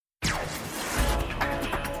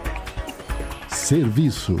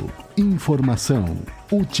Serviço, informação,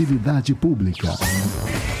 utilidade pública.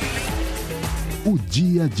 O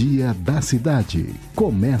dia a dia da cidade.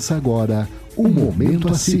 Começa agora o Momento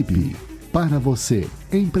Acipi. Para você,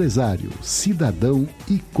 empresário, cidadão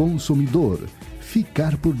e consumidor,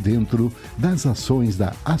 ficar por dentro das ações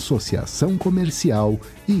da Associação Comercial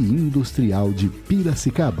e Industrial de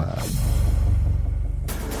Piracicaba.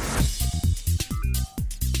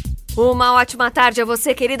 Uma ótima tarde a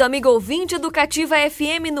você, querido amigo ouvinte Educativa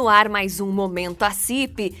FM, no ar mais um Momento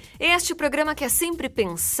Acipi. Este programa que é sempre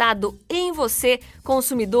pensado em você,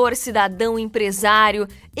 consumidor, cidadão, empresário,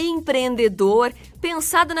 empreendedor.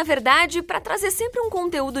 Pensado, na verdade, para trazer sempre um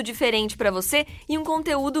conteúdo diferente para você e um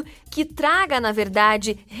conteúdo que traga, na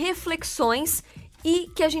verdade, reflexões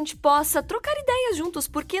e que a gente possa trocar ideias juntos,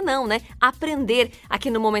 por que não, né? Aprender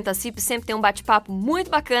aqui no Momento Acipi, sempre tem um bate-papo muito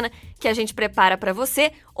bacana que a gente prepara para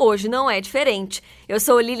você. Hoje não é diferente. Eu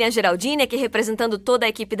sou Lilian Geraldini, aqui representando toda a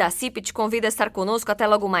equipe da Acipi, te convido a estar conosco até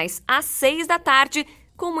logo mais às 6 da tarde,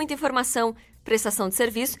 com muita informação, prestação de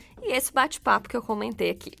serviço e esse bate-papo que eu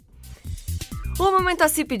comentei aqui. O Momento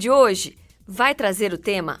Acipi de hoje vai trazer o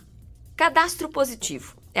tema Cadastro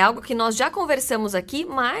Positivo. É algo que nós já conversamos aqui,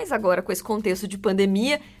 mas agora com esse contexto de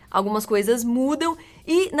pandemia, algumas coisas mudam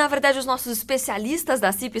e, na verdade, os nossos especialistas da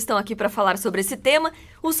Acipi estão aqui para falar sobre esse tema.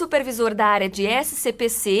 O supervisor da área de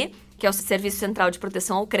SCPC, que é o Serviço Central de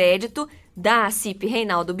Proteção ao Crédito, da Acipi,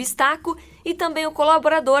 Reinaldo Bistaco, e também o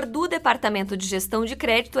colaborador do Departamento de Gestão de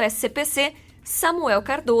Crédito, SCPC, Samuel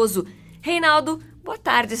Cardoso. Reinaldo, boa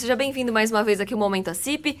tarde, seja bem-vindo mais uma vez aqui ao Momento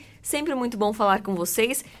Acipi. Sempre muito bom falar com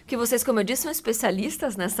vocês, porque vocês, como eu disse, são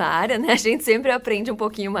especialistas nessa área, né? A gente sempre aprende um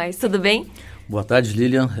pouquinho mais. Tudo bem? Boa tarde,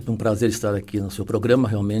 Lilian. É um prazer estar aqui no seu programa.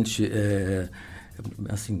 Realmente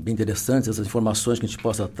assim, bem interessante essas informações que a gente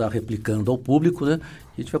possa estar replicando ao público, né?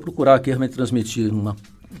 E a gente vai procurar aqui realmente transmitir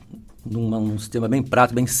num sistema bem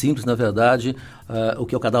prático, bem simples, na verdade, o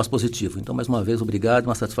que é o cadastro positivo. Então, mais uma vez, obrigado,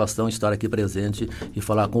 uma satisfação estar aqui presente e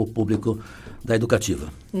falar com o público da Educativa.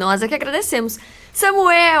 Nós é que agradecemos.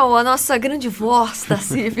 Samuel, a nossa grande voz da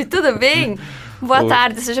Acipi, tudo bem? Boa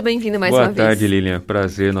tarde, seja bem-vindo mais uma vez. Boa tarde, Lilian.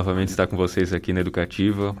 Prazer novamente estar com vocês aqui na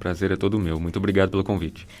Educativa. Prazer é todo meu. Muito obrigado pelo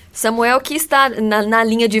convite. Samuel, que está na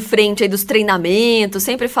linha de frente aí dos treinamentos,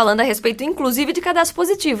 sempre falando a respeito, inclusive, de cadastro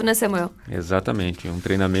positivo, né, Samuel? Exatamente. Um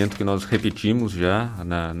treinamento que nós repetimos já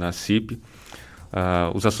na Acipi.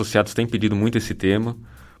 Os associados têm pedido muito esse tema,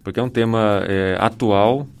 porque é um tema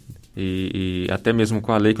atual e até mesmo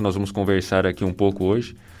com a lei que nós vamos conversar aqui um pouco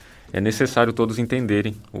hoje, é necessário todos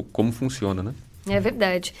entenderem como funciona, né? É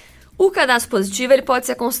verdade. O cadastro positivo ele pode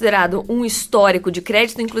ser considerado um histórico de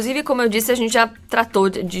crédito, inclusive, como eu disse, a gente já tratou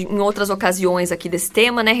em outras ocasiões aqui desse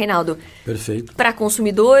tema, né, Reinaldo? Perfeito. Para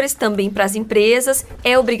consumidores, também para as empresas,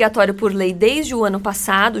 é obrigatório por lei desde o ano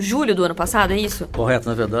passado, julho do ano passado, é isso? Correto,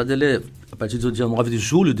 na verdade ele é a partir do dia 9 de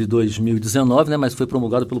julho de 2019, né, mas foi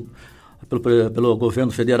promulgado pelo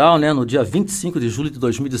governo federal, né, no dia 25 de julho de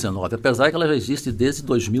 2019, apesar que ela já existe desde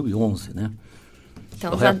 2011, né? Então,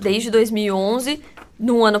 correto? Já desde 2011,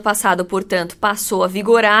 no ano passado, portanto, passou a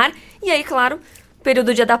vigorar, e aí, claro,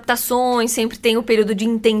 período de adaptações, sempre tem o período de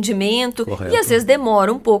entendimento, correto. E às vezes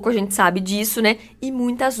demora um pouco, a gente sabe disso, né? E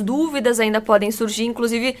muitas dúvidas ainda podem surgir,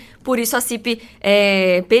 inclusive, por isso a Acipi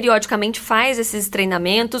periodicamente faz esses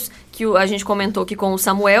treinamentos, que a gente comentou aqui com o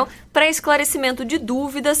Samuel, para esclarecimento de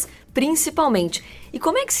dúvidas, principalmente. E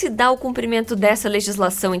como é que se dá o cumprimento dessa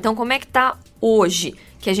legislação? Então, como é que está hoje,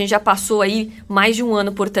 que a gente já passou aí mais de um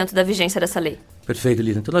ano, portanto, da vigência dessa lei? Perfeito,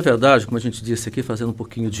 Lilian. Então, na verdade, como a gente disse aqui,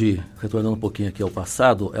 retornando um pouquinho aqui ao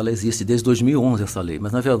passado, ela existe desde 2011, essa lei.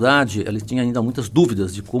 Mas, na verdade, ela tinha ainda muitas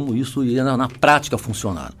dúvidas de como isso ia, na prática,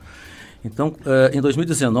 funcionar. Então, em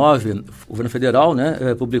 2019, o governo federal,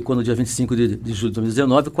 né, publicou no dia 25 de julho de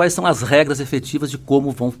 2019 quais são as regras efetivas de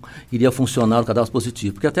como iria funcionar o cadastro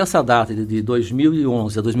positivo. Porque até essa data, de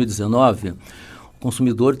 2011 a 2019, o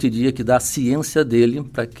consumidor teria que dar a ciência dele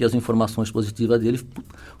para que as informações positivas dele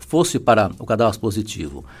fossem para o cadastro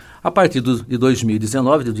positivo. A partir de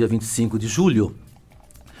 2019, do dia 25 de julho,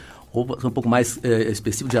 ou um pouco mais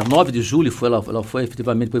específico, dia 9 de julho, ela foi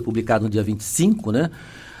efetivamente publicada no dia 25, né?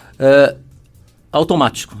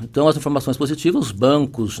 Automático. Então, as informações positivas, os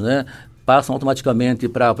bancos, né, passam automaticamente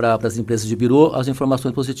para as empresas de birô as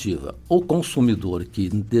informações positivas. O consumidor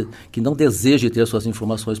que não deseja ter suas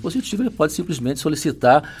informações positivas, ele pode simplesmente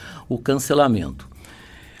solicitar o cancelamento.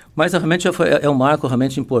 Mas realmente é um marco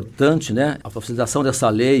realmente importante, né, a facilitação dessa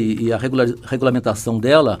lei e a regulamentação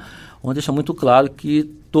dela, onde deixa muito claro que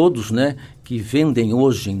todos, né, que vendem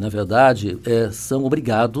hoje, na verdade, são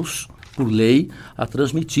obrigados por lei, a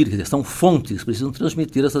transmitir, quer dizer, são fontes que precisam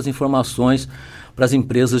transmitir essas informações para as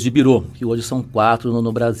empresas de birô, que hoje são 4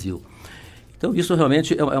 no Brasil. Então, isso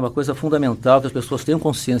realmente é uma coisa fundamental, que as pessoas tenham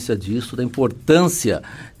consciência disso, da importância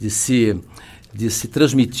de se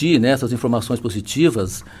transmitir, né, essas informações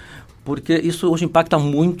positivas, porque isso hoje impacta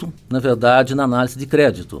muito, na verdade, na análise de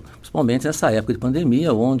crédito, principalmente nessa época de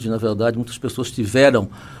pandemia, onde, na verdade, muitas pessoas tiveram,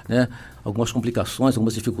 né, algumas complicações,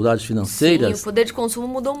 algumas dificuldades financeiras. Sim, o poder de consumo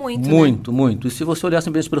mudou muito. Muito, né? Muito. E se você olhar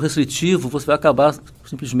simplesmente pelo restritivo, você vai acabar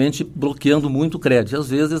simplesmente bloqueando muito o crédito. E, às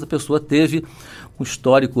vezes, a pessoa teve um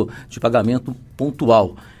histórico de pagamento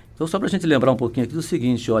pontual. Então, só para a gente lembrar um pouquinho aqui do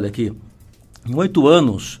seguinte, olha aqui, em 8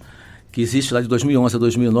 anos, que existe lá de 2011 a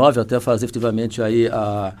 2009, até fazer efetivamente aí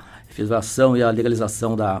a efetivação e a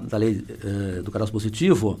legalização da lei do Cadastro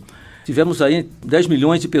Positivo, tivemos aí 10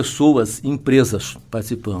 milhões de pessoas, empresas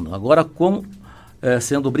participando. Agora,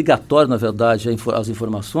 sendo obrigatório, na verdade, as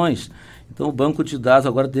informações, então o banco de dados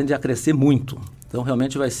agora tende a crescer muito. Então,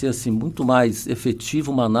 realmente vai ser assim, muito mais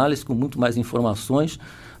efetivo, uma análise com muito mais informações,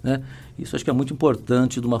 né? Isso acho que é muito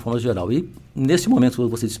importante de uma forma geral. E, nesse momento, como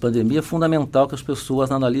você disse, pandemia, é fundamental que as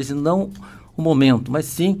pessoas analisem não o momento, mas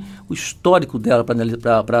sim o histórico dela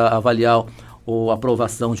para avaliar a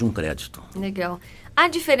aprovação de um crédito. Legal. A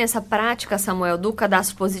diferença prática, Samuel, do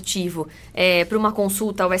cadastro positivo para uma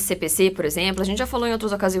consulta ao SCPC, por exemplo, a gente já falou em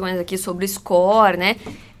outras ocasiões aqui sobre score, né?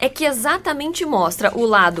 É que exatamente mostra o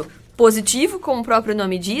lado positivo, como o próprio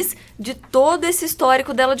nome diz, de todo esse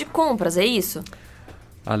histórico dela de compras, é isso?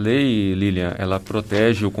 A lei, Lilian, ela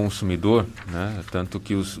protege o consumidor, né? Tanto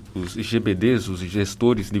que os GBDs, os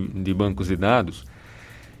gestores de bancos de dados,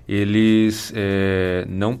 eles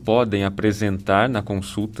não podem apresentar na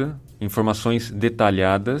consulta informações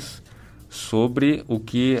detalhadas sobre o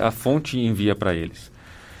que a fonte envia para eles.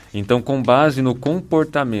 Então, com base no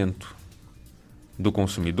comportamento do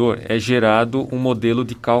consumidor, é gerado um modelo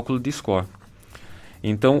de cálculo de score.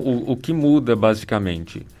 Então, o que muda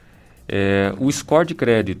basicamente o score de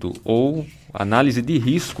crédito ou análise de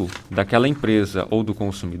risco daquela empresa ou do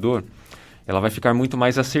consumidor, ela vai ficar muito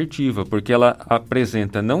mais assertiva, porque ela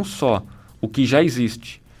apresenta não só o que já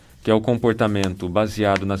existe, que é o comportamento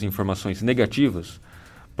baseado nas informações negativas,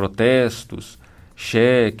 protestos,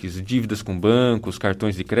 cheques, dívidas com bancos,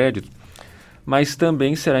 cartões de crédito, mas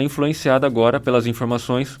também será influenciada agora pelas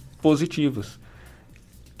informações positivas,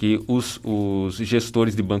 que os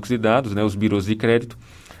gestores de bancos de dados, né, os birôs de crédito,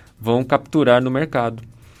 vão capturar no mercado.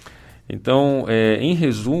 Então, em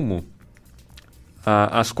resumo,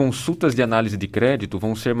 as consultas de análise de crédito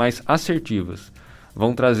vão ser mais assertivas,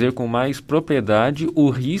 vão trazer com mais propriedade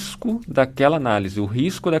o risco daquela análise, o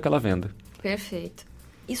risco daquela venda. Perfeito.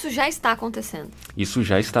 Isso já está acontecendo. Isso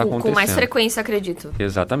já está acontecendo. Com mais frequência, acredito.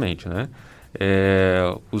 Exatamente, né?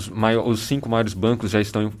 Os 5 maiores bancos já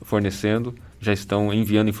estão fornecendo, já estão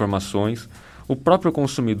enviando informações. O próprio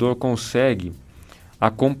consumidor consegue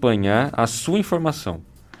acompanhar a sua informação.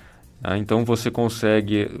 Então, você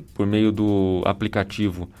consegue, por meio do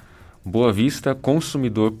aplicativo Boa Vista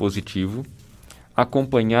Consumidor Positivo,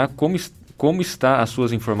 acompanhar como está as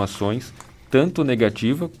suas informações, tanto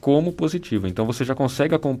negativa como positiva. Então, você já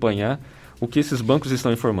consegue acompanhar o que esses bancos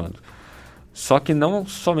estão informando. Só que não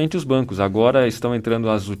somente os bancos, agora estão entrando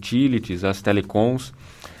as utilities, as telecoms,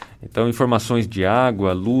 então informações de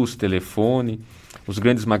água, luz, telefone, os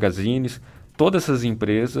grandes magazines. Todas essas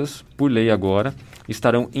empresas, por lei agora,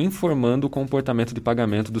 estarão informando o comportamento de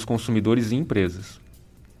pagamento dos consumidores e empresas.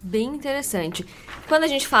 Bem interessante. Quando a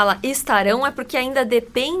gente fala estarão, é porque ainda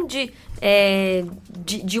depende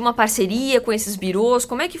de uma parceria com esses birôs.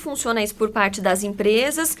 Como é que funciona isso por parte das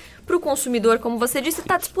empresas? Para o consumidor, como você disse,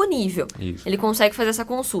 está disponível. Isso. Ele consegue fazer essa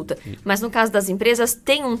consulta. Isso. Mas no caso das empresas,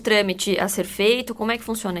 tem um trâmite a ser feito? Como é que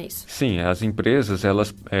funciona isso? Sim, as empresas,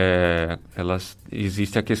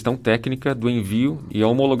 existe a questão técnica do envio e a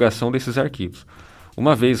homologação desses arquivos.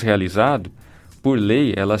 Uma vez realizado, por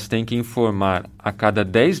lei, elas têm que informar a cada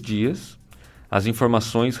 10 dias as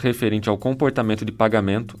informações referentes ao comportamento de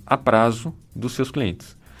pagamento a prazo dos seus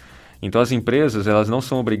clientes. Então, as empresas elas não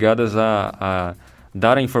são obrigadas a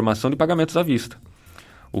dar a informação de pagamentos à vista.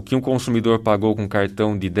 O que um consumidor pagou com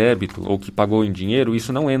cartão de débito ou que pagou em dinheiro,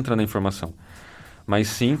 isso não entra na informação. Mas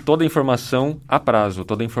sim toda a informação a prazo,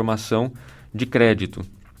 toda a informação de crédito,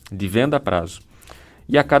 de venda a prazo.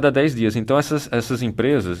 E a cada 10 dias. Então, essas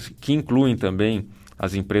empresas, que incluem também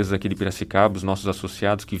as empresas aqui de Piracicaba, os nossos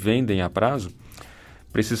associados que vendem a prazo,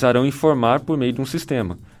 precisarão informar por meio de um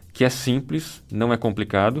sistema, que é simples, não é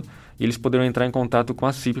complicado, e eles poderão entrar em contato com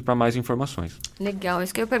a CIP para mais informações. Legal,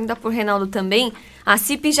 isso que eu ia perguntar para o Reinaldo também. A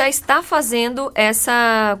CIP já está fazendo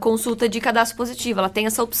essa consulta de cadastro positivo, ela tem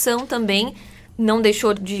essa opção também, não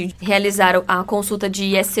deixou de realizar a consulta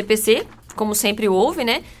de SCPC, como sempre houve,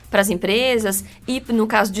 né, para as empresas, e no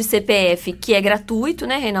caso de CPF, que é gratuito,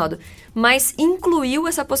 né, Reinaldo? Mas incluiu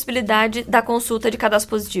essa possibilidade da consulta de cadastro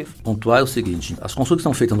positivo. Pontuar é o seguinte, as consultas que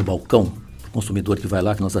são feitas no balcão, o consumidor que vai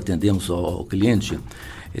lá, que nós atendemos ao cliente,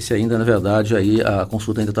 esse ainda, na verdade, aí a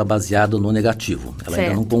consulta ainda está baseada no negativo. Ela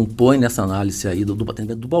ainda não compõe nessa análise aí do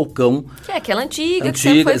atendimento do balcão. Que é aquela antiga que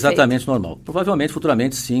sempre foi exatamente, feita. Normal. Provavelmente,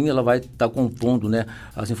 futuramente, sim, ela vai estar compondo, né,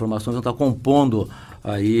 as informações vão estar compondo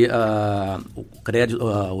aí o crédito,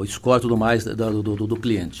 o score e tudo mais do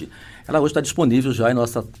cliente. Ela hoje está disponível já em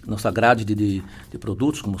nossa grade de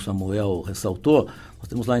produtos, como o Samuel ressaltou. Nós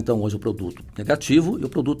temos lá, então, hoje o produto negativo e o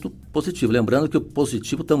produto positivo. Lembrando que o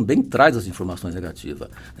positivo também traz as informações negativas,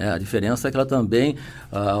 né? A diferença é que ela também,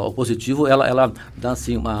 o positivo, ela dá,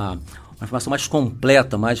 assim, uma informação mais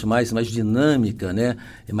completa, mais dinâmica, né?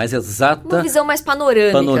 Mais exata. Uma visão mais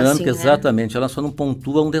panorâmica, assim, exatamente. Né? Ela só não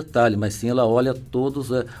pontua um detalhe, mas sim ela olha todos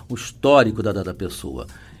o histórico da pessoa.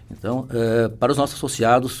 Então, para os nossos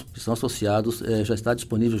associados, que são associados, já está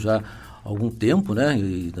disponível já há algum tempo, né?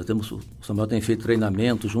 E nós temos, o Samuel tem feito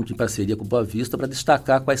treinamento junto em parceria com o Boa Vista para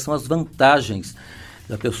destacar quais são as vantagens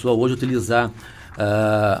da pessoa hoje utilizar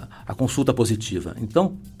a consulta positiva.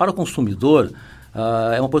 Então, para o consumidor,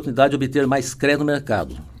 é uma oportunidade de obter mais crédito no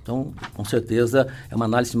mercado. Então, com certeza, é uma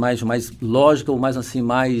análise mais lógica ou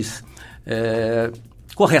mais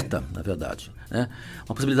correta, na verdade. Né?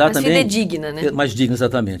 Uma possibilidade mais também fidedigna, né? Mais digna,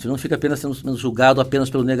 exatamente. Não fica apenas sendo julgado apenas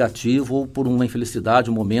pelo negativo ou por uma infelicidade,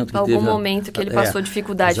 um momento que algum teve... Algum momento que ele passou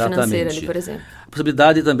dificuldade financeira ali, por exemplo. A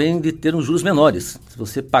possibilidade também de ter uns juros menores. Se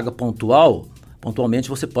você paga pontualmente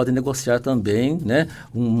você pode negociar também, né,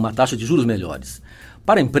 uma taxa de juros melhores.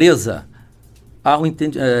 Para a empresa,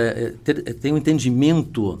 tem um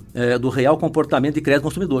entendimento do real comportamento de crédito do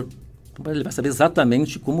consumidor. Ele vai saber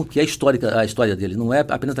exatamente como que é a história dele, não é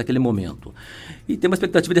apenas naquele momento. E tem uma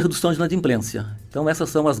expectativa de redução de inadimplência. Então, essas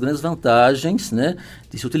são as grandes vantagens, né,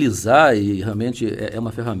 de se utilizar, e realmente é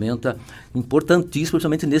uma ferramenta importantíssima,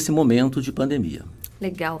 principalmente nesse momento de pandemia.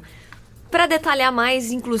 Legal. Para detalhar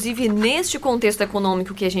mais, inclusive neste contexto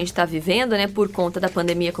econômico que a gente está vivendo, né, por conta da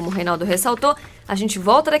pandemia, como o Reinaldo ressaltou, a gente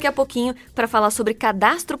volta daqui a pouquinho para falar sobre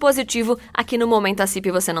cadastro positivo aqui no Momento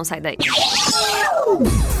Acipi. Você não sai daí.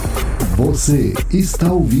 Você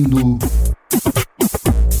está ouvindo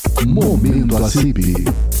Momento Acipi.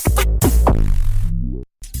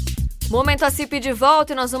 Momento Acipi de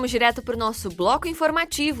volta e nós vamos direto para o nosso bloco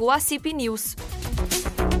informativo, o Acipi News.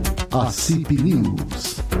 Acipi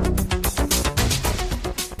News.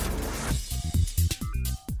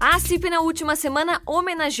 A Acipi, na última semana,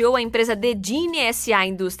 homenageou a empresa Dedini S.A.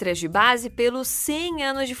 Indústrias de Base pelos 100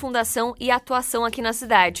 anos de fundação e atuação aqui na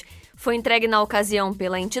cidade. Foi entregue na ocasião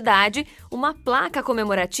pela entidade uma placa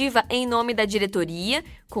comemorativa em nome da diretoria,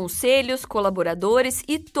 conselhos, colaboradores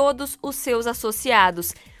e todos os seus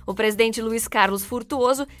associados. O presidente Luiz Carlos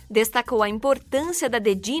Furtuoso destacou a importância da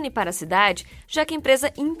Dedini para a cidade, já que a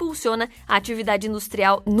empresa impulsiona a atividade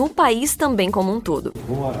industrial no país também como um todo.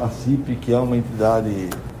 A Acipi, que é uma entidade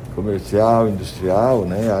comercial, industrial,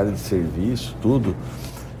 né, área de serviço, tudo,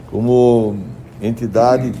 como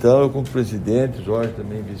entidade, então, eu como presidente, Jorge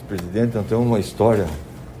também vice-presidente, então temos uma história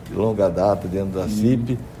de longa data dentro da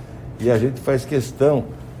Acipi, e a gente faz questão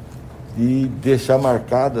de deixar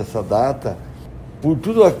marcada essa data por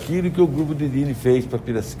tudo aquilo que o Grupo Dedini fez para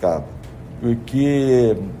Piracicaba,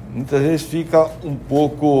 porque muitas vezes fica um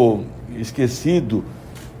pouco esquecido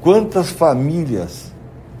quantas famílias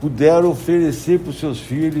puderam oferecer para os seus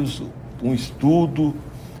filhos um estudo,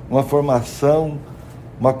 uma formação,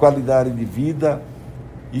 uma qualidade de vida,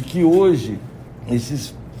 e que hoje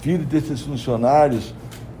esses filhos desses funcionários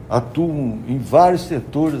atuam em vários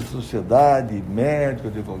setores da sociedade,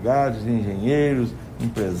 médicos, advogados, engenheiros,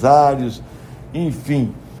 empresários,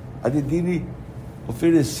 enfim. A Dedini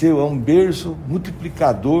ofereceu um berço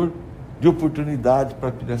multiplicador de oportunidades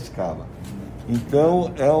para Piracicaba.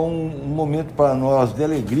 Então é um momento para nós de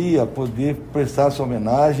alegria poder prestar essa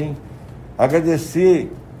homenagem,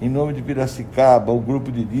 agradecer em nome de Piracicaba, o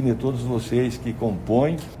Grupo Dedini, a todos vocês que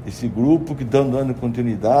compõem esse grupo, que estão dando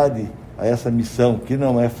continuidade a essa missão, que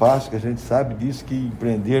não é fácil, que a gente sabe disso, que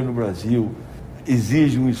empreender no Brasil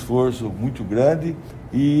exige um esforço muito grande,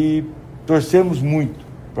 e torcemos muito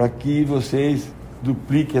para que vocês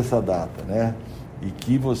dupliquem essa data, né? E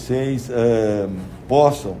que vocês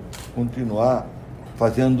possam continuar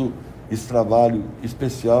fazendo esse trabalho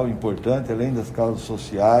especial, importante, além das causas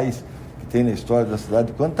sociais tem na história da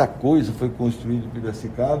cidade, quanta coisa foi construída em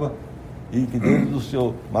Piracicaba, e que dentro do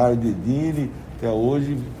seu Mário Dedini, até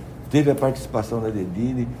hoje, teve a participação da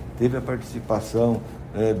Dedini, teve a participação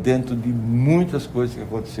dentro de muitas coisas que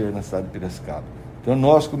aconteceram na cidade de Piracicaba. Então,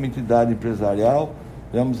 nós, como entidade empresarial,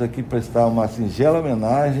 vamos aqui prestar uma singela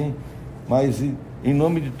homenagem, mas em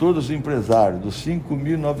nome de todos os empresários, dos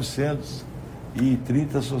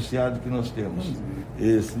 5.930 associados que nós temos.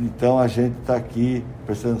 Então, a gente está aqui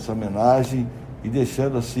prestando essa homenagem e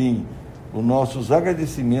deixando, assim, os nossos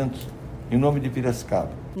agradecimentos em nome de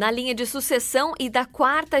Piracicaba. Na linha de sucessão e da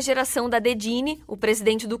quarta geração da Dedini, o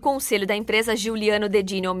presidente do conselho da empresa, Giuliano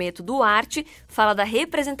Dedini Almeto Duarte, fala da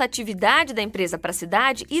representatividade da empresa para a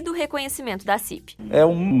cidade e do reconhecimento da ACIP. É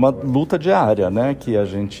uma luta diária, né, que a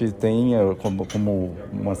gente tem, como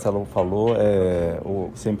o Marcelo falou,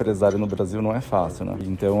 ser empresário no Brasil não é fácil, né?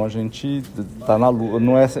 Então a gente está na luta,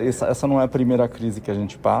 essa não é a primeira crise que a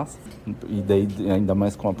gente passa, e daí ainda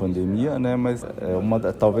mais com a pandemia, né, mas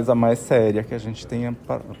é talvez a mais séria que a gente tenha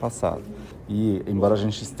passado. E embora a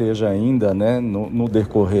gente esteja ainda, né, no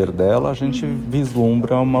decorrer dela, a gente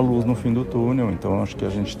vislumbra uma luz no fim do túnel. Então acho que a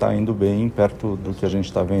gente está indo bem perto do que a gente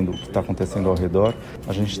está vendo, o que está acontecendo ao redor.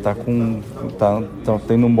 A gente está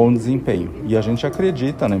tendo um bom desempenho. E a gente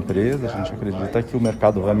acredita na empresa, a gente acredita que o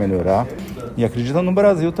mercado vai melhorar e acredita no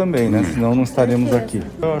Brasil também, né? Senão não estaremos aqui.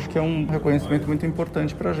 Eu acho que é um reconhecimento muito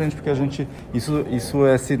importante para a gente, porque isso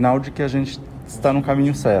é sinal de que a gente está no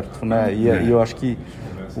caminho certo, né? E eu acho que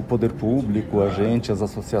o poder público, a gente, as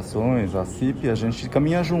associações, a ACIP, a gente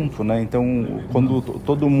caminha junto, né? Então, quando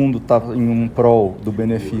todo mundo está em um prol do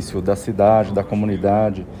benefício da cidade, da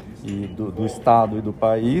comunidade e do Estado e do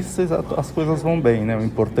país, as coisas vão bem, né? O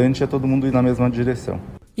importante é todo mundo ir na mesma direção.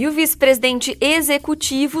 E o vice-presidente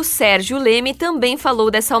executivo, Sérgio Leme, também falou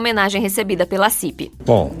dessa homenagem recebida pela ACIP.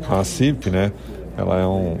 Bom, a ACIP, né, ela é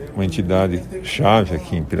uma entidade chave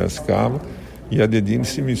aqui em Piracicaba, e a Dedini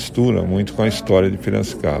se mistura muito com a história de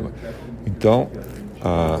Piracicaba. Então,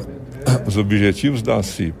 os objetivos da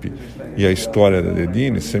ACIP e a história da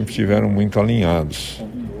Dedini sempre estiveram muito alinhados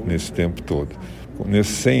nesse tempo todo.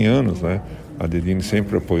 Nesses 100 anos, né, a Dedini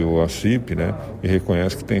sempre apoiou a ACIP, né, e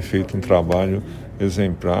reconhece que tem feito um trabalho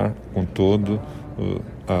exemplar com todo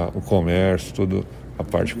o comércio, toda a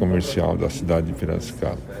parte comercial da cidade de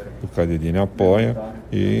Piracicaba. O que a Dedini apoia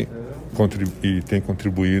e tem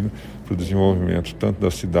contribuído para o desenvolvimento tanto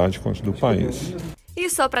da cidade quanto do país. E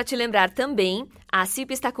só para te lembrar também, a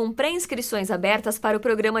ACIP está com pré-inscrições abertas para o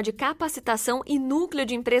programa de capacitação e núcleo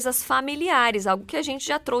de empresas familiares, algo que a gente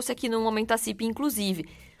já trouxe aqui no Momento Acipi, inclusive.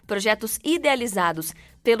 Projetos idealizados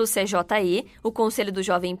pelo CJE, o Conselho do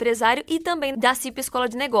Jovem Empresário, e também da ACIP Escola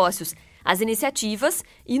de Negócios. As iniciativas,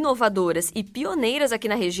 inovadoras e pioneiras aqui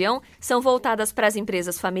na região, são voltadas para as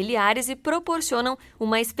empresas familiares e proporcionam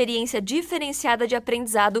uma experiência diferenciada de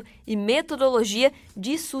aprendizado e metodologia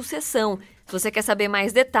de sucessão. Se você quer saber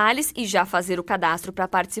mais detalhes e já fazer o cadastro para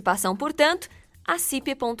participação, portanto,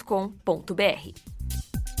 acip.com.br.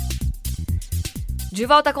 De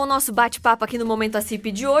volta com o nosso bate-papo aqui no Momento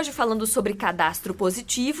Acipi de hoje, falando sobre cadastro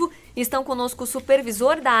positivo. Estão conosco o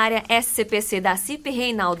supervisor da área SCPC da ACIP,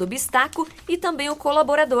 Reinaldo Bistaco, e também o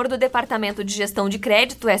colaborador do Departamento de Gestão de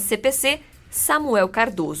Crédito, SCPC, Samuel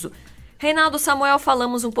Cardoso. Reinaldo, Samuel,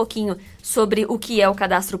 falamos um pouquinho sobre o que é o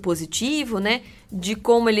cadastro positivo, né? De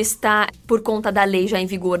como ele está, por conta da lei já em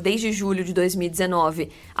vigor desde julho de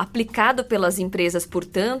 2019, aplicado pelas empresas,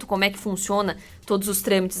 portanto, como é que funciona todos os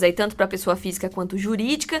trâmites aí, tanto para a pessoa física quanto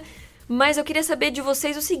jurídica. Mas eu queria saber de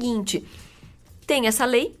vocês o seguinte: tem essa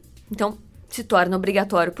lei, então se torna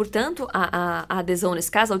obrigatório, portanto, a adesão,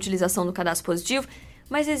 nesse caso, a utilização do cadastro positivo.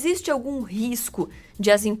 Mas existe algum risco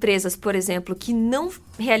de as empresas, por exemplo, que não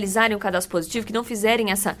realizarem o cadastro positivo, que não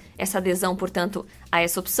fizerem essa adesão, portanto, a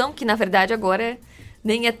essa opção, que na verdade agora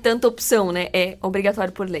nem é tanta opção, né? É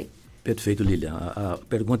obrigatório por lei. Perfeito, Lília. A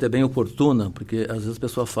pergunta é bem oportuna, porque às vezes a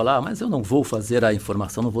pessoa fala, mas eu não vou fazer a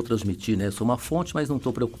informação, não vou transmitir, né? Eu sou uma fonte, mas não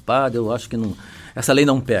estou preocupado, eu acho que não, essa lei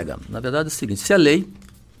não pega. Na verdade é o seguinte, se é lei,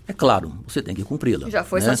 é claro, você tem que cumpri-la. Já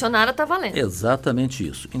foi sancionada, está valendo. Exatamente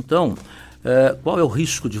isso. Então, qual é o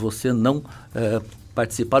risco de você não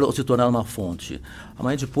participar ou se tornar uma fonte?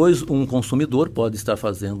 Amanhã depois um consumidor pode estar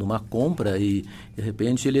fazendo uma compra e de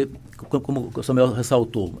repente ele, como o Samuel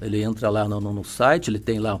ressaltou, ele entra lá no site, ele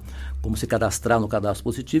tem lá como se cadastrar no cadastro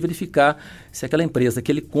positivo, verificar se aquela empresa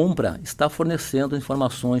que ele compra está fornecendo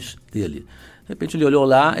informações dele. De repente ele olhou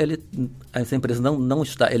lá, essa empresa não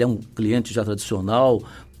está, ele é um cliente já tradicional,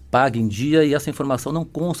 paga em dia e essa informação não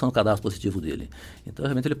consta no cadastro positivo dele. Então,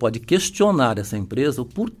 realmente, ele pode questionar essa empresa o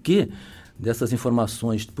porquê dessas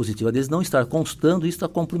informações positivas deles não estar constando, isso está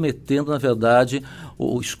comprometendo, na verdade,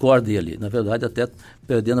 o score dele. Na verdade, até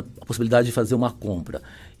perdendo a possibilidade de fazer uma compra.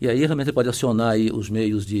 E aí, realmente, ele pode acionar aí os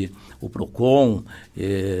meios de o PROCON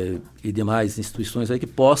e demais instituições aí que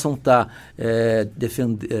possam estar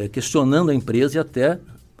questionando a empresa e até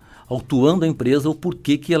autuando a empresa o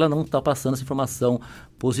porquê que ela não está passando essa informação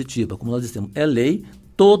positiva. Como nós dissemos, é lei,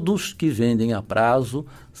 todos que vendem a prazo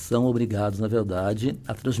são obrigados, na verdade,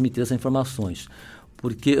 a transmitir essas informações.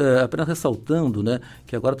 Porque, apenas ressaltando, né,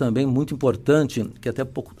 que agora também muito importante, que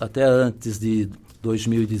até antes de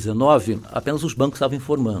 2019, apenas os bancos estavam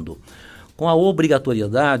informando. Com a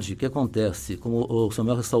obrigatoriedade, o que acontece? Como o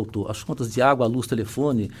Samuel ressaltou, as contas de água, luz,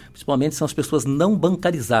 telefone, principalmente são as pessoas não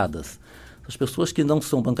bancarizadas. As pessoas que não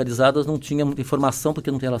são bancarizadas não tinham muita informação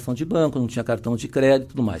porque não tem relação de banco, não tinha cartão de crédito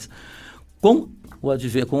e tudo mais. Com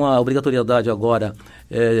a obrigatoriedade agora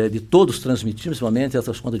de todos transmitir, principalmente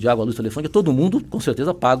essas contas de água, luz, telefone, que todo mundo, com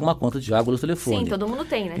certeza, paga uma conta de água, luz, telefone. Sim, todo mundo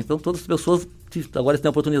tem, né? Então, todas as pessoas agora têm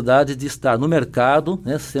a oportunidade de estar no mercado,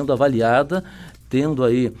 né, sendo avaliada, tendo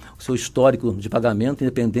aí o seu histórico de pagamento,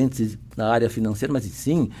 independente da área financeira, mas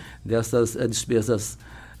sim dessas despesas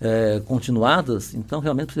continuadas. Então,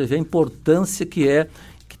 realmente, você vê a importância que é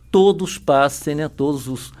que todos passem, né, todos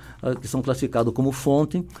os que são classificados como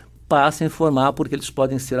fonte, passem a informar, porque eles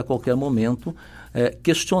podem ser a qualquer momento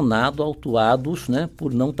questionados, autuados, né,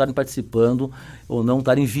 por não estarem participando ou não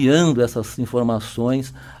estarem enviando essas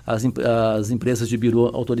informações às empresas de birô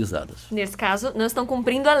autorizadas. Nesse caso, não estão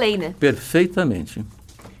cumprindo a lei, né? Perfeitamente.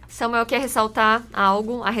 Samuel quer ressaltar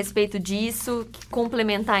algo a respeito disso,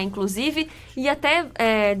 complementar inclusive, e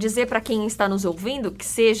até dizer para quem está nos ouvindo, que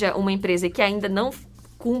seja uma empresa que ainda não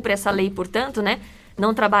cumpre essa lei, portanto, né,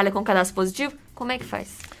 não trabalha com cadastro positivo, como é que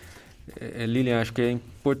faz? Lilian, acho que é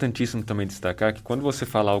importantíssimo também destacar que quando você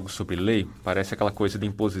fala algo sobre lei, parece aquela coisa de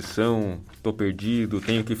imposição, estou perdido,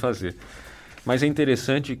 tenho que fazer. Mas é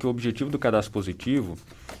interessante que o objetivo do cadastro positivo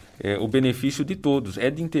é o benefício de todos, é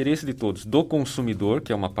de interesse de todos, do consumidor,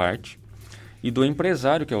 que é uma parte, e do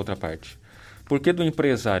empresário, que é outra parte. Por que do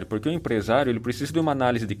empresário? Porque o empresário ele precisa de uma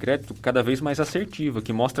análise de crédito cada vez mais assertiva,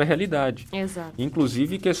 que mostra a realidade. Exato.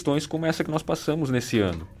 Inclusive questões como essa que nós passamos nesse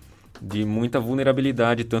ano, de muita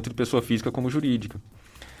vulnerabilidade, tanto de pessoa física como jurídica.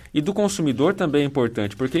 E do consumidor também é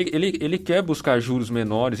importante, porque ele quer buscar juros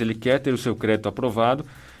menores, ele quer ter o seu crédito aprovado,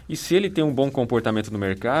 e se ele tem um bom comportamento no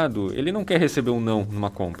mercado, ele não quer receber um não numa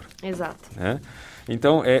compra. Exato. Né?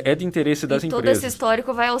 Então, é de interesse das empresas. E todo esse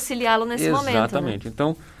histórico vai auxiliá-lo nesse momento. Exatamente. Né?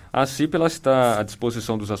 Então, a SCPC ela está à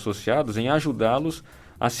disposição dos associados em ajudá-los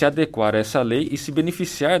a se adequar a essa lei e se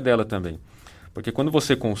beneficiar dela também. Porque quando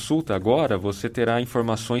você consulta agora, você terá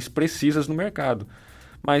informações precisas no mercado.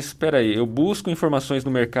 Mas, espera aí, eu busco informações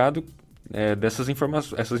no mercado, essas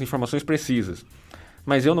informações precisas.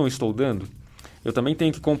 Mas eu não estou dando? Eu também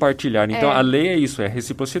tenho que compartilhar. Então, a lei é isso, é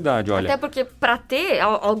reciprocidade. Olha, até porque, para ter,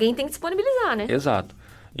 alguém tem que disponibilizar, né? Exato.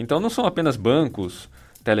 Então, não são apenas bancos,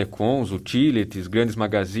 telecoms, utilities, grandes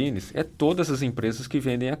magazines, é todas as empresas que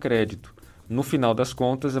vendem a crédito. No final das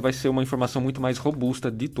contas, vai ser uma informação muito mais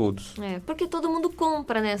robusta de todos. Porque todo mundo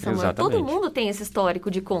compra, né, Samuel? Exatamente. Todo mundo tem esse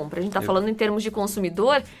histórico de compra. A gente está falando em termos de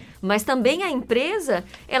consumidor, mas também a empresa,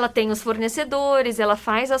 ela tem os fornecedores, ela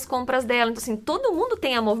faz as compras dela. Então, assim, todo mundo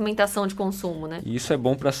tem a movimentação de consumo, né? E isso é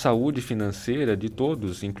bom para a saúde financeira de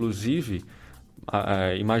todos, inclusive,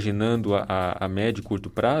 imaginando a médio e curto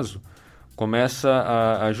prazo,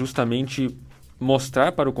 começa a justamente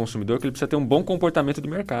mostrar para o consumidor que ele precisa ter um bom comportamento de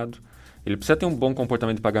mercado. Ele precisa ter um bom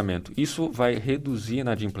comportamento de pagamento. Isso vai reduzir a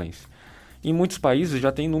inadimplência. Em muitos países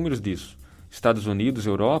já tem números disso. Estados Unidos,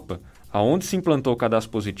 Europa, aonde se implantou o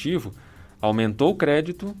cadastro positivo, aumentou o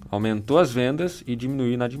crédito, aumentou as vendas e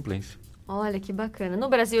diminuiu a inadimplência. Olha, que bacana. No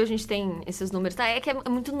Brasil a gente tem esses números. É que é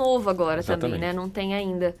muito novo agora. Exatamente. Também, né? Não tem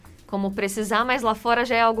ainda como precisar, mas lá fora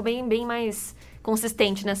já é algo bem mais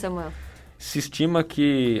consistente, né, Samuel? Se estima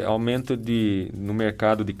que aumenta no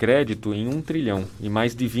mercado de crédito em 1 trilhão e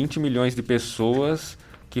mais de 20 milhões de pessoas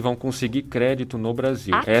que vão conseguir crédito no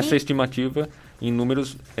Brasil. Aqui? Essa é a estimativa em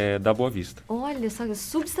números da Boa Vista. Olha, só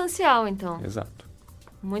substancial, então. Exato.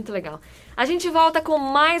 Muito legal. A gente volta com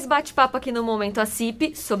mais bate-papo aqui no Momento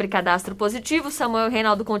Acipi sobre cadastro positivo. Samuel e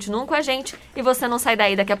Reinaldo continuam com a gente e você não sai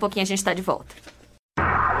daí, daqui a pouquinho a gente está de volta.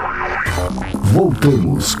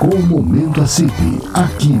 Voltamos com o Momento Acipi,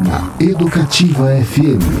 aqui na Educativa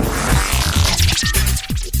FM.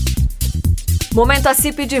 Momento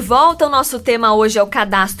Acipi de volta. O nosso tema hoje é o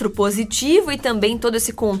cadastro positivo e também todo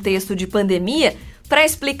esse contexto de pandemia. Para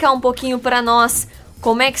explicar um pouquinho para nós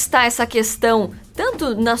como é que está essa questão,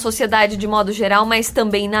 tanto na sociedade de modo geral, mas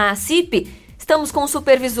também na Acipi, Estamos com o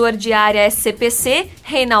supervisor de área SCPC,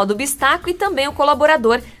 Reinaldo Bistaco, e também o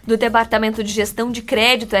colaborador do Departamento de Gestão de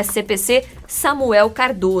Crédito SCPC,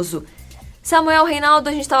 Cardoso. Samuel, Reinaldo,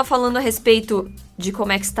 a gente estava falando a respeito de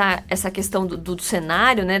como é que está essa questão do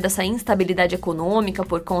cenário, né, dessa instabilidade econômica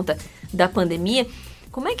por conta da pandemia.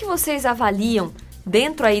 Como é que vocês avaliam,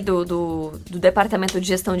 dentro aí do Departamento de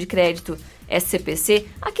Gestão de Crédito SCPC,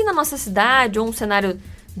 aqui na nossa cidade, ou um cenário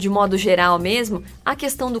de modo geral mesmo, a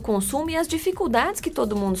questão do consumo e as dificuldades que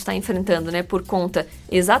todo mundo está enfrentando, né, por conta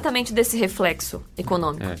exatamente desse reflexo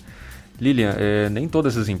econômico? Lilian, nem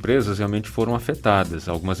todas as empresas realmente foram afetadas.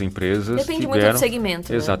 Algumas empresas Depende muito do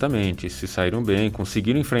segmento. Exatamente, se saíram bem,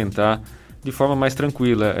 conseguiram enfrentar de forma mais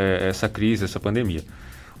tranquila essa crise, essa pandemia.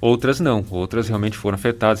 Outras não, outras realmente foram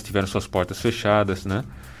afetadas, tiveram suas portas fechadas, né?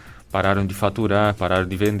 Pararam de faturar, pararam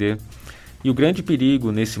de vender. E o grande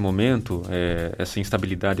perigo nesse momento, essa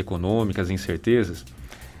instabilidade econômica, as incertezas,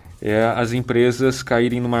 é as empresas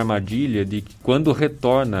caírem numa armadilha de que quando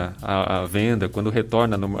retorna a venda, quando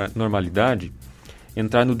retorna a normalidade,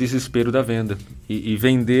 entrar no desespero da venda e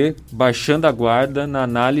vender baixando a guarda na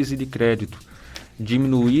análise de crédito,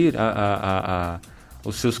 diminuir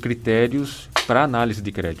os seus critérios para análise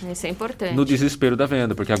de crédito. Isso é importante. No desespero da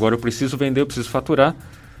venda, porque agora eu preciso vender, eu preciso faturar,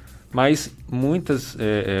 mas muitas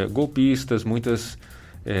golpistas, muitas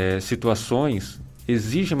situações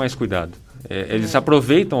exigem mais cuidado. Eles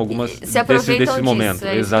aproveitam algumas desses momentos.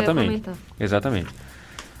 Exatamente.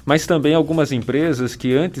 Mas também algumas empresas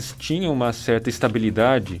que antes tinham uma certa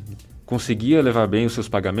estabilidade, conseguiam levar bem os seus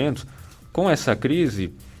pagamentos, com essa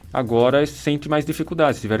crise, agora sentem mais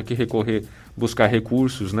dificuldades, tiveram que buscar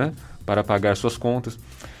recursos, né, para pagar suas contas.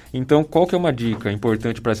 Então, qual que é uma dica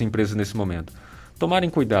importante para as empresas nesse momento?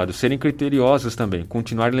 Tomarem cuidado, serem criteriosas também,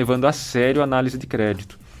 continuarem levando a sério a análise de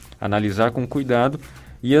crédito, analisar com cuidado,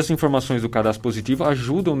 e as informações do Cadastro Positivo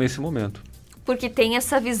ajudam nesse momento. Porque tem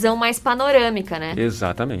essa visão mais panorâmica, né?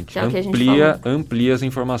 Exatamente. É o que a gente falou. Amplia as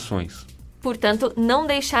informações. Portanto, não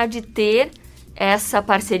deixar de ter essa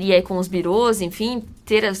parceria aí com os birôs, enfim,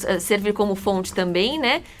 servir como fonte também,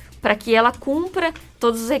 né? Para que ela cumpra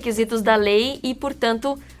todos os requisitos da lei e,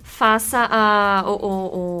 portanto, faça a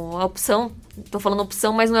opção. Estou falando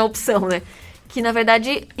opção, mas não é opção, né? Que, na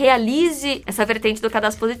verdade, realize essa vertente do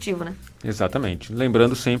Cadastro Positivo, né? Exatamente.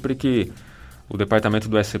 Lembrando sempre que o Departamento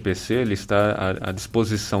do SCPC ele está à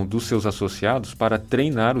disposição dos seus associados para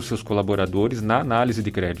treinar os seus colaboradores na análise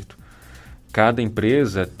de crédito. Cada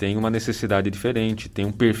empresa tem uma necessidade diferente, tem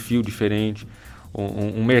um perfil diferente,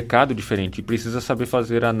 um mercado diferente e precisa saber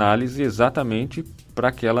fazer a análise exatamente para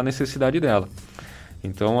aquela necessidade dela.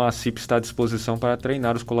 Então, a CIP está à disposição para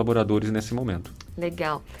treinar os colaboradores nesse momento.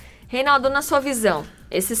 Legal. Reinaldo, na sua visão,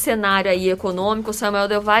 esse cenário aí econômico, o Samuel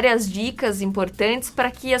deu várias dicas importantes para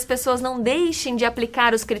que as pessoas não deixem de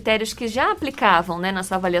aplicar os critérios que já aplicavam, né,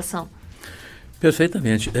 nessa avaliação.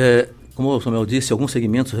 Perfeitamente. Como o Samuel disse, alguns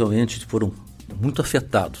segmentos realmente foram muito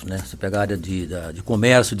afetados, né? Você pega a área de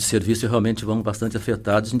comércio, de serviço, realmente vão bastante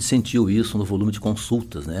afetados. A gente sentiu isso no volume de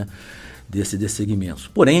consultas, né, desses segmentos.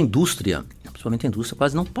 Porém, a indústria, principalmente a indústria,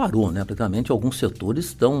 quase não parou, né? Praticamente alguns setores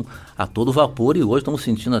estão a todo vapor e hoje estamos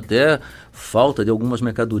sentindo até falta de algumas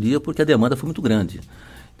mercadorias porque a demanda foi muito grande.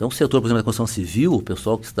 Então, o setor, por exemplo, da construção civil, o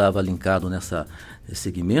pessoal que estava linkado nesse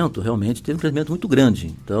segmento, realmente teve um crescimento muito grande.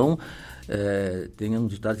 Então, tem um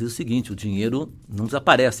ditado que diz o seguinte: o dinheiro não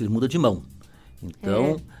desaparece, ele muda de mão.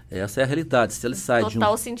 Então, essa é a realidade. Se ele sai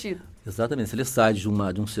Total sentido. Exatamente. Se ele sai de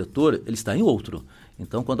um setor, ele está em outro.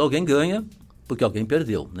 Então, quando alguém ganha, porque alguém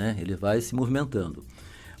perdeu, né? Ele vai se movimentando.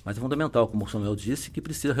 Mas é fundamental, como o Samuel disse, que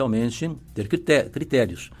precisa realmente ter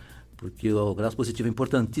critérios. Porque o Cadastro Positivo é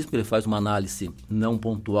importantíssimo, porque ele faz uma análise não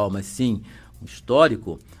pontual, mas sim um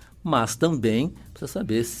histórico, mas também precisa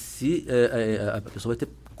saber se a pessoa vai ter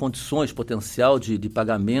condições, potencial de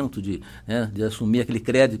pagamento, de assumir aquele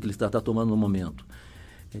crédito que ele está tomando no momento.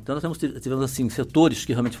 Então, nós tivemos assim, setores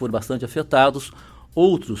que realmente foram bastante afetados,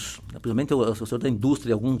 outros, principalmente o setor da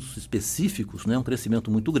indústria, alguns específicos, né, um crescimento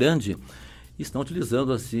muito grande, e estão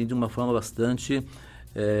utilizando assim, de uma forma bastante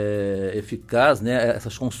eficaz, né,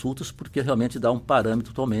 essas consultas, porque realmente dá um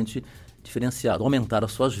parâmetro totalmente diferenciado. Aumentar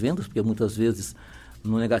as suas vendas, porque muitas vezes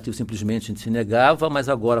no negativo simplesmente a gente se negava, mas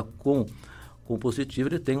agora com o positivo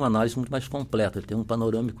ele tem uma análise muito mais completa, ele tem um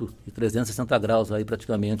panorâmico de 360 graus aí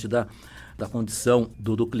praticamente da condição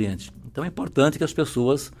do cliente. Então é importante que as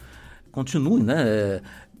pessoas continuem, né,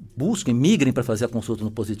 busquem, migrem para fazer a consulta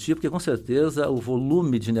no positivo, porque com certeza o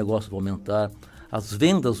volume de negócio vai aumentar, as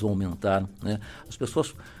vendas vão aumentar, né? As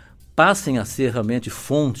pessoas passem a ser realmente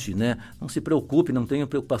fonte, né? Não se preocupe, não tenha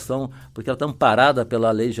preocupação, porque ela está amparada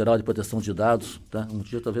pela Lei Geral de Proteção de Dados. Tá? Um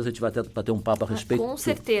dia talvez a gente vai até bater um papo a respeito. Com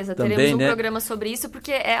certeza, também, teremos um né? programa sobre isso,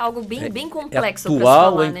 porque é algo bem complexo. É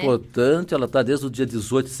atual, falar, é importante, ela está desde o dia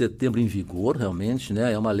 18 de setembro em vigor, realmente,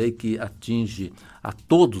 né? É uma lei que atinge a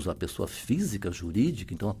todos, a pessoa física,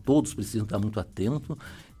 jurídica, então a todos precisam estar muito atentos.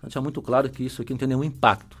 Então, deixar muito claro que isso aqui não tem nenhum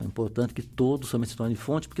impacto. É importante que todos realmente se tornem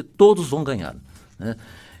fonte, porque todos vão ganhar, né?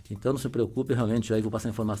 Então, não se preocupe, realmente, aí vou passar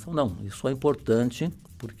informação. Não, isso é importante,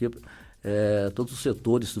 porque todos os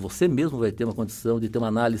setores, você mesmo vai ter uma condição de ter uma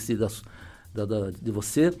análise de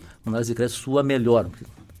você, uma análise de crédito sua melhor,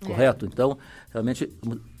 correto? Então, realmente,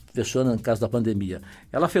 fechando no caso da pandemia,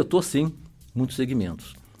 ela afetou, sim, muitos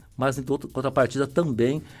segmentos. Mas, em contrapartida,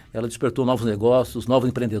 também ela despertou novos negócios, novos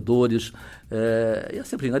empreendedores. E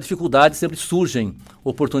sempre, na dificuldade sempre surgem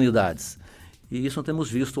oportunidades. E isso nós temos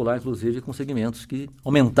visto lá, inclusive, com segmentos que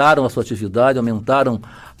aumentaram a sua atividade, aumentaram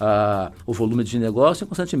o volume de negócio e,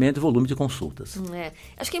 constantemente, o volume de consultas.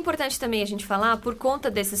 Acho que é importante também a gente falar, por conta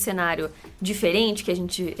desse cenário diferente que a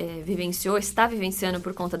gente está vivenciando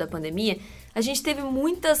por conta da pandemia, a gente teve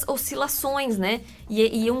muitas oscilações, né?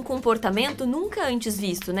 E um comportamento nunca antes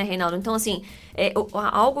visto, né, Reinaldo? Então, assim,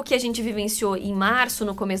 algo que a gente vivenciou em março,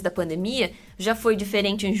 no começo da pandemia, já foi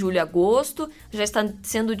diferente em julho e agosto, já está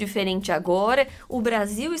sendo diferente agora. O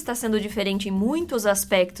Brasil está sendo diferente em muitos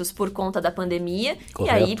aspectos por conta da pandemia.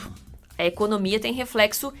 Correto. E aí a economia tem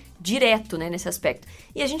reflexo direto, né, nesse aspecto.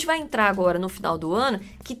 E a gente vai entrar agora no final do ano,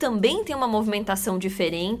 que também tem uma movimentação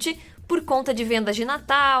diferente por conta de vendas de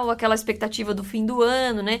Natal, aquela expectativa do fim do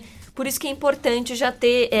ano, né? Por isso que é importante já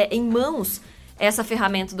ter em mãos essa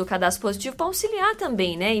ferramenta do Cadastro Positivo para auxiliar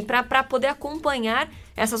também, né? E para poder acompanhar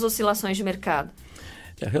essas oscilações de mercado.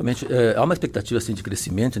 Realmente, há uma expectativa assim, de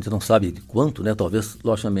crescimento, a gente não sabe de quanto, né? Talvez,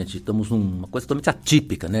 logicamente, estamos numa coisa totalmente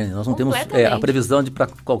atípica, né? Nós não temos a previsão de para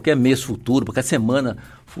qualquer mês futuro, qualquer semana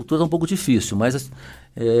futura é um pouco difícil, mas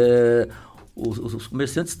os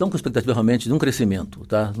comerciantes estão com expectativa realmente de um crescimento,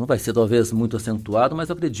 tá? Não vai ser talvez muito acentuado, mas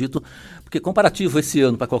eu acredito, porque comparativo esse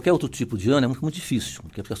ano para qualquer outro tipo de ano é muito difícil,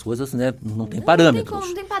 porque as coisas, né, não tem parâmetros.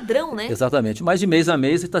 Não tem padrão, né? Exatamente, mas de mês a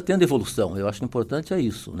mês está tendo evolução, eu acho que o importante é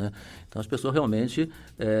isso, né? Então as pessoas realmente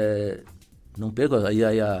não pegam aí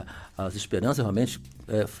as esperanças, realmente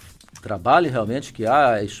trabalhem realmente, que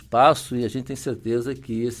há espaço e a gente tem certeza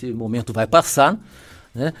que esse momento vai passar,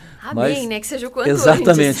 né? Amém, né? Que seja o quanto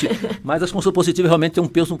exatamente. antes. Mas as consultas positivas realmente têm um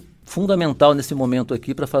peso fundamental nesse momento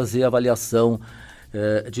aqui para fazer a avaliação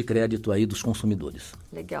de crédito aí dos consumidores.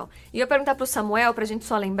 Legal. E eu ia perguntar para o Samuel, para a gente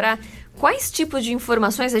só lembrar, quais tipos de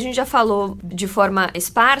informações, a gente já falou de forma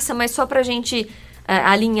esparsa, mas só para a gente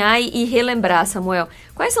alinhar e relembrar, Samuel,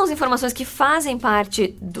 quais são as informações que fazem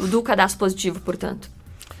parte do Cadastro Positivo, portanto?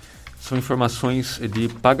 São informações de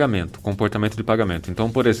pagamento, comportamento de pagamento. Então,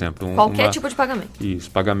 por exemplo... Qualquer tipo de pagamento. Isso,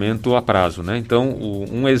 pagamento a prazo, né? Então,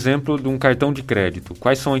 um exemplo de um cartão de crédito.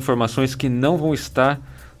 Quais são as informações que não vão estar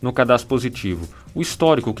no cadastro positivo? O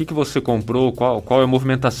histórico, o que você comprou, qual é a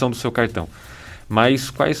movimentação do seu cartão. Mas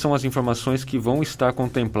quais são as informações que vão estar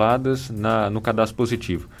contempladas no cadastro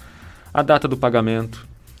positivo? A data do pagamento,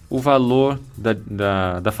 o valor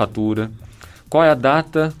da fatura, qual é a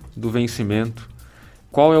data do vencimento,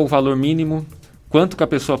 qual é o valor mínimo, quanto que a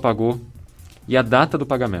pessoa pagou e a data do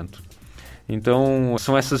pagamento. Então,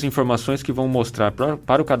 são essas informações que vão mostrar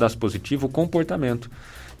para o cadastro positivo o comportamento.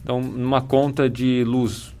 Então, numa conta de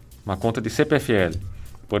luz, uma conta de CPFL,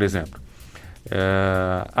 por exemplo,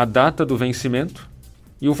 a data do vencimento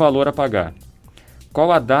e o valor a pagar.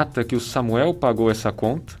 Qual a data que o Samuel pagou essa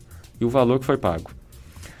conta e o valor que foi pago.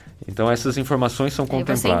 Então, essas informações são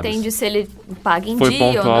contempladas. Você entende se ele paga em foi dia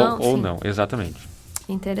pontual ou não, exatamente.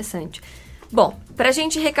 Interessante. Bom, para a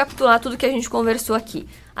gente recapitular tudo que a gente conversou aqui,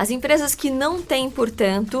 as empresas que não têm,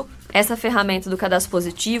 portanto, essa ferramenta do cadastro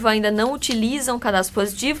positivo, ainda não utilizam o cadastro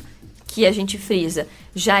positivo, que a gente frisa,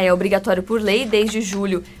 já é obrigatório por lei desde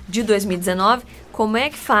julho de 2019, como é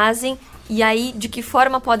que fazem e aí de que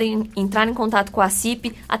forma podem entrar em contato com a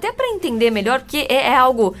SCPC, até para entender melhor, porque é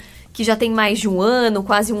algo que já tem mais de um ano,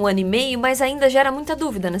 quase um ano e meio, mas ainda gera muita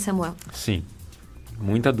dúvida, né, Samuel? Sim,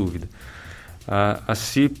 muita dúvida. A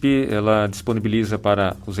SCPC, ela disponibiliza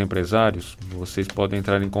para os empresários, vocês podem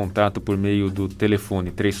entrar em contato por meio do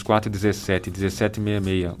telefone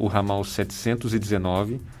 3417-1766, o ramal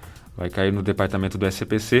 719, vai cair no Departamento do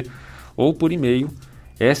SCPC, ou por e-mail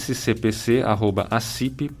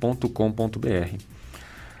scpc@acip.com.br.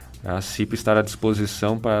 A SCPC estará à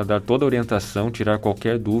disposição para dar toda a orientação, tirar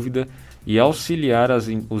qualquer dúvida e auxiliar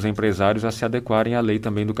os empresários a se adequarem à lei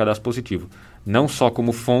também do cadastro positivo, não só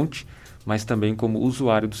como fonte, mas também como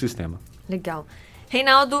usuário do sistema. Legal.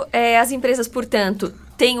 Reinaldo, as empresas, portanto,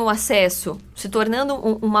 têm o acesso, se tornando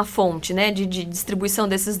uma fonte, né, de distribuição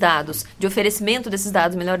desses dados, de oferecimento desses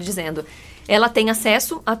dados, melhor dizendo. Ela tem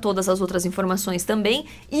acesso a todas as outras informações também,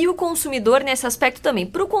 e o consumidor nesse aspecto também.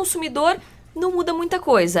 Para o consumidor, não muda muita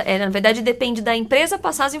coisa. Na verdade, depende da empresa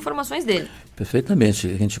passar as informações dele. Perfeitamente.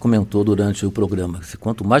 A gente comentou durante o programa que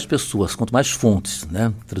quanto mais pessoas, quanto mais fontes,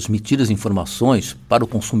 né, transmitir as informações para o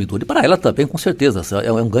consumidor, e para ela também, com certeza,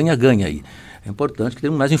 é um ganha-ganha aí. É importante que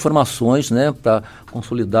tenhamos mais informações, né, para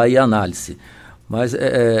consolidar aí a análise. Mas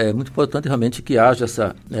é muito importante realmente que haja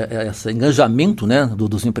esse engajamento, né,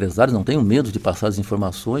 dos empresários, não tenham medo de passar as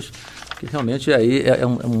informações, que realmente aí é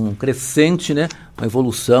um crescente, né, uma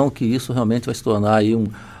evolução, que isso realmente vai se tornar aí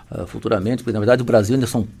futuramente, porque na verdade o Brasil ainda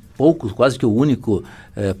são poucos, quase que o único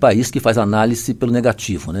país que faz análise pelo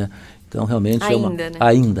negativo, né? Então, realmente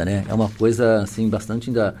ainda, né? É uma coisa, assim, bastante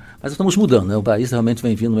ainda... Mas estamos mudando, né? O país realmente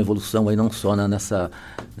vem vindo uma evolução aí, não só nessa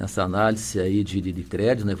análise aí de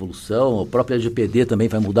crédito, na evolução. O próprio LGPD também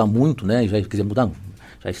vai mudar muito, né?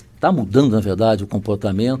 Já está mudando, na verdade, o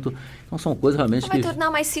comportamento. Então, são coisas realmente que... Vai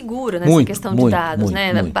tornar mais seguro nessa questão de dados,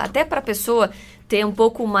 né? Até para a pessoa ter um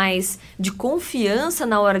pouco mais de confiança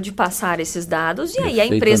na hora de passar esses dados. E aí a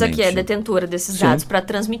empresa que é detentora desses dados para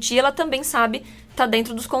transmitir, ela também sabe, está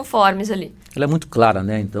dentro dos conformes ali. Ela é muito clara,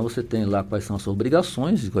 né? Então você tem lá quais são as suas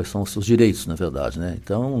obrigações e quais são os seus direitos, na verdade, né?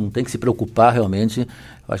 Então não tem que se preocupar realmente, eu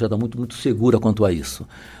acho que ela está muito segura quanto a isso.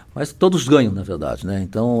 Mas todos ganham, na verdade, né?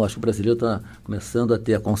 Então, acho que o brasileiro está começando a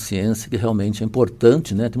ter a consciência que realmente é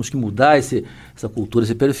importante, né? Temos que mudar essa cultura,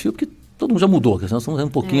 esse perfil, porque todo mundo já mudou, porque nós estamos um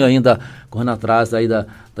pouquinho ainda correndo atrás aí da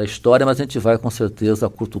história, mas a gente vai, com certeza, a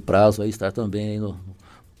curto prazo, aí estar também no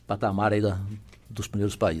patamar aí dos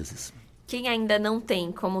primeiros países. Quem ainda não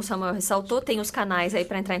tem, como o Samuel ressaltou, tem os canais aí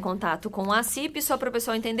para entrar em contato com a Acip, só para o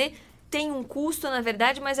pessoal entender, tem um custo, na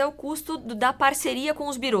verdade, mas é o custo da parceria com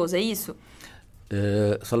os birôs, é isso?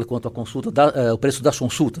 Só quanto à consulta, o preço das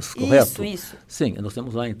consultas, correto? Isso. Sim, nós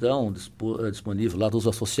temos lá então disponível lá dos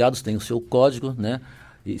associados, tem o seu código, né?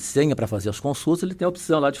 E senha para fazer as consultas, ele tem a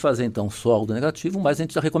opção lá de fazer então saldo negativo, mas a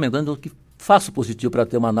gente está recomendando que faça o positivo para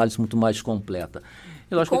ter uma análise muito mais completa.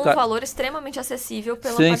 Com um valor extremamente acessível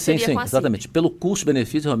pela parceria com a Acip. Exatamente. Pelo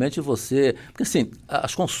custo-benefício, realmente você... Porque assim,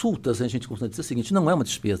 as consultas, a gente costuma dizer o seguinte, não é uma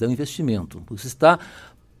despesa, é um investimento. Você está...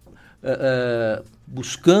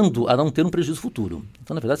 buscando a não ter um prejuízo futuro.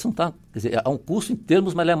 Então, na verdade, você não está... Quer dizer, há um custo em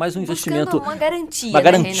termos, mas é mais um investimento... Uma garantia. Uma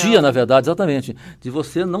garantia, na verdade, exatamente, de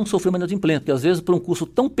você não sofrer uma inadimplência, porque às vezes, por um custo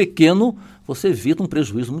tão pequeno, você evita um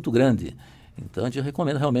prejuízo muito grande. Então, a gente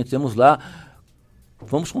recomenda realmente, temos lá...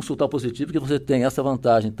 Vamos consultar o positivo, que você tem essa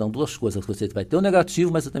vantagem. Então, duas coisas. Você vai ter o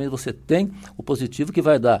negativo, mas também você tem o positivo, que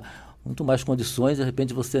vai dar muito mais condições. De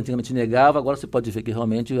repente, você antigamente negava, agora você pode ver que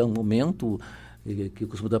realmente é um momento... que o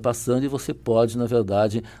consumidor está passando, e você pode, na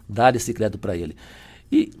verdade, dar esse crédito para ele.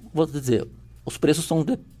 E, vou dizer, os preços são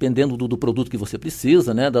dependendo do produto que você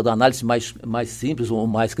precisa, né, da análise mais simples ou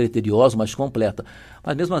mais criteriosa, mais completa.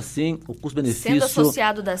 Mas, mesmo assim, o custo-benefício... Sendo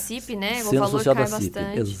associado da Acip, né, o valor cai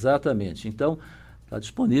bastante. Exatamente. Então, está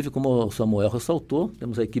disponível, como o Samuel ressaltou,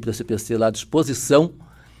 temos a equipe da SCPC lá à disposição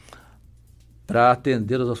para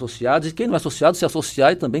atender os associados, e quem não é associado, se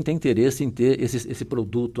associar e também tem interesse em ter esse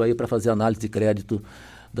produto aí para fazer análise de crédito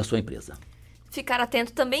da sua empresa. Ficar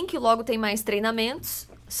atento também que logo tem mais treinamentos.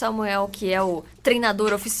 Samuel, que é o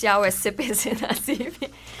treinador oficial SCPC da Acip,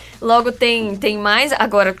 logo tem mais,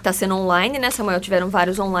 agora que está sendo online, né, Samuel? Tiveram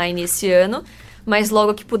vários online esse ano, mas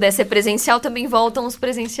logo que puder ser presencial, também voltam os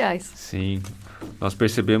presenciais. Sim. Nós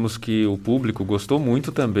percebemos que o público gostou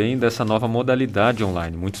muito também dessa nova modalidade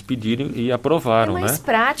online. Muitos pediram e aprovaram, né? É mais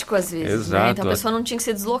prático às vezes, exato, né? Então a pessoa não tinha que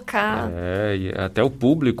se deslocar. E até o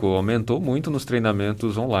público aumentou muito nos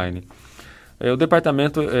treinamentos online. O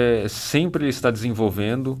departamento sempre está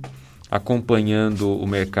desenvolvendo, acompanhando o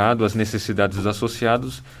mercado, as necessidades dos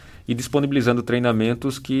associados e disponibilizando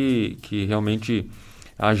treinamentos que realmente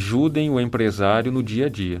ajudem o empresário no dia a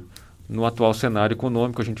dia. No atual cenário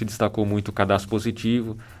econômico, a gente destacou muito o cadastro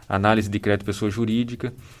positivo, análise de crédito pessoa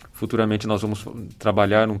jurídica. Futuramente nós vamos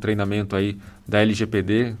trabalhar num treinamento aí da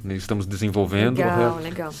LGPD, estamos desenvolvendo.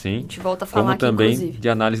 Legal. Sim. A gente volta a falar como aqui, também inclusive, de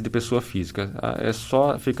análise de pessoa física. É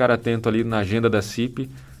só ficar atento ali na agenda da Acip,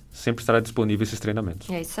 sempre estará disponível esses treinamentos.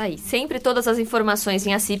 É isso aí. Sempre todas as informações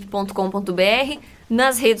em acip.com.br,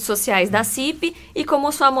 nas redes sociais da Acip, e como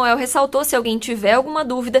o Samuel ressaltou, se alguém tiver alguma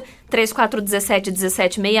dúvida,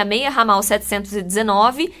 3417-1766, ramal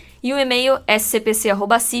 719, e o e-mail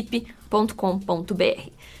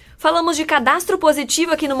scpc@acip.com.br. Falamos de cadastro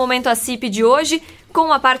positivo aqui no Momento Acipi de hoje,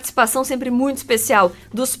 com a participação sempre muito especial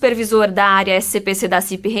do supervisor da área SCPC da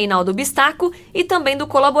Acipi, Reinaldo Bistaco, e também do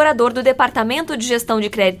colaborador do Departamento de Gestão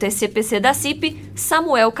de Crédito SCPC da Acipi,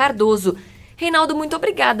 Samuel Cardoso. Reinaldo, muito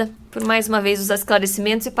obrigada por mais uma vez os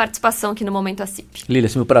esclarecimentos e participação aqui no Momento Acipi.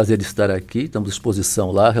 Lília, é um prazer de estar aqui, estamos à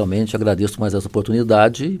disposição lá, realmente agradeço mais essa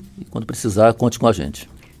oportunidade e quando precisar, conte com a gente.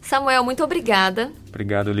 Samuel, muito obrigada.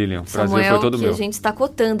 Obrigado, Lilian. O Samuel, prazer foi todo meu. A gente está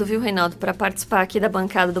cotando, viu, Reinaldo, para participar aqui da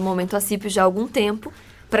bancada do Momento Acipi já há algum tempo,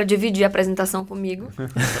 para dividir a apresentação comigo.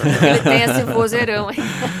 Ele tem esse vozeirão aí.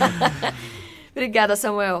 Obrigada,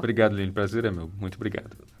 Samuel. Obrigado, Lilian. Prazer é meu. Muito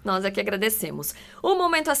obrigado. Nós aqui agradecemos. O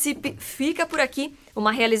Momento Acipi fica por aqui,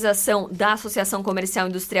 uma realização da Associação Comercial e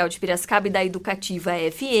Industrial de Piracicaba e da Educativa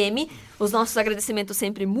FM. Os nossos agradecimentos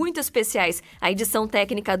sempre muito especiais à edição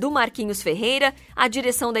técnica do Marquinhos Ferreira, à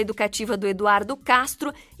direção da Educativa do Eduardo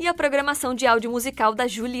Castro e à programação de áudio musical da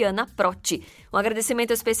Juliana Protti. Um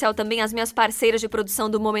agradecimento especial também às minhas parceiras de produção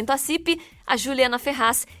do Momento Acipi, a Juliana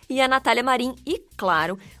Ferraz e a Natália Marim. E,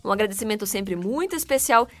 claro, um agradecimento sempre muito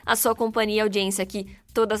especial à sua companhia e audiência aqui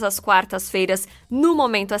todas as quartas-feiras no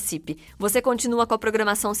Momento Acipi. Você continua com a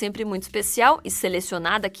programação sempre muito especial e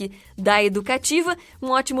selecionada aqui da Educativa. Um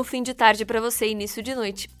ótimo fim de tarde para você, início de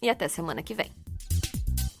noite e até semana que vem.